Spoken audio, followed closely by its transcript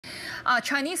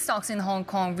Chinese stocks in Hong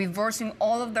Kong reversing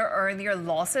all of their earlier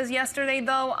losses yesterday,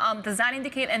 though. Does that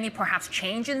indicate any perhaps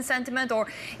change in sentiment, or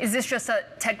is this just a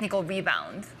technical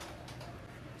rebound?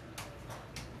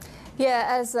 Yeah,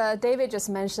 as David just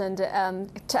mentioned,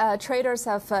 traders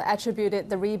have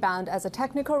attributed the rebound as a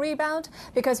technical rebound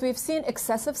because we've seen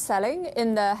excessive selling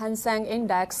in the Hang Seng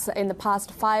Index in the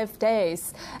past 5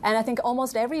 days. And I think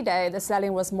almost every day the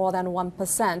selling was more than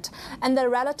 1%. And the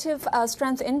relative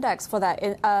strength index for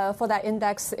that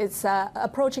index is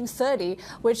approaching 30,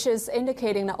 which is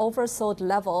indicating an oversold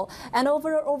level. And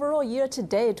overall year to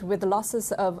date, with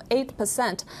losses of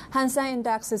 8%, Hang Seng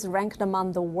Index is ranked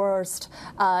among the worst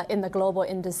in the global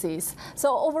indices.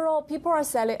 So overall, people are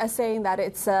saying that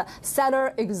it's a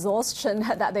seller exhaustion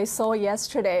that they saw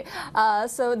yesterday.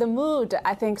 So the mood,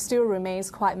 I think, still remains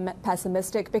quite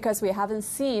pessimistic because we haven't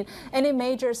seen any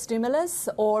major stimulus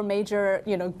or major,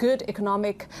 good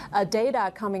economic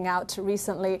data coming out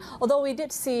recently. Although we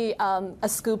did see a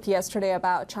scoop yesterday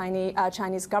about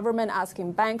Chinese government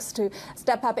asking banks to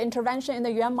step up intervention in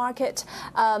the yuan market.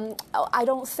 I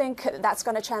don't think that's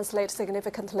going to translate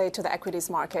significantly to the equities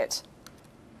market.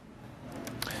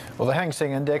 Well, the Hang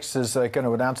Seng Index is going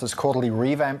to announce its quarterly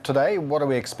revamp today. What are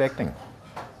we expecting?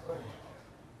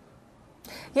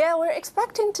 Yeah, we're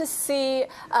expecting to see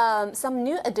some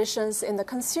new additions in the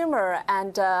consumer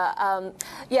and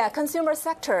consumer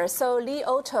sector. So Li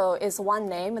Auto is one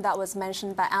name that was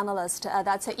mentioned by analysts.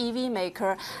 That's an EV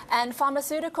maker, and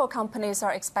pharmaceutical companies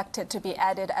are expected to be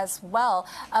added as well.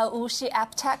 Wuxi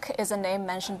AppTech is a name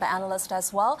mentioned by analysts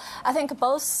as well. I think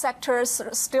both sectors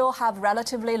still have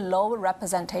relatively low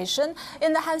representation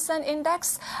in the Hang Seng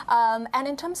Index. And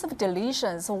in terms of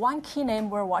deletions, one key name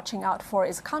we're watching out for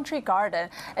is Country Garden.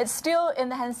 It's still in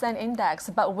the Hang Seng Index,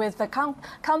 but with the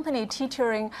company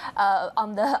teetering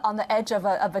on the edge of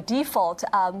a default,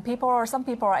 some people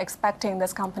are expecting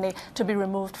this company to be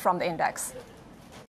removed from the index.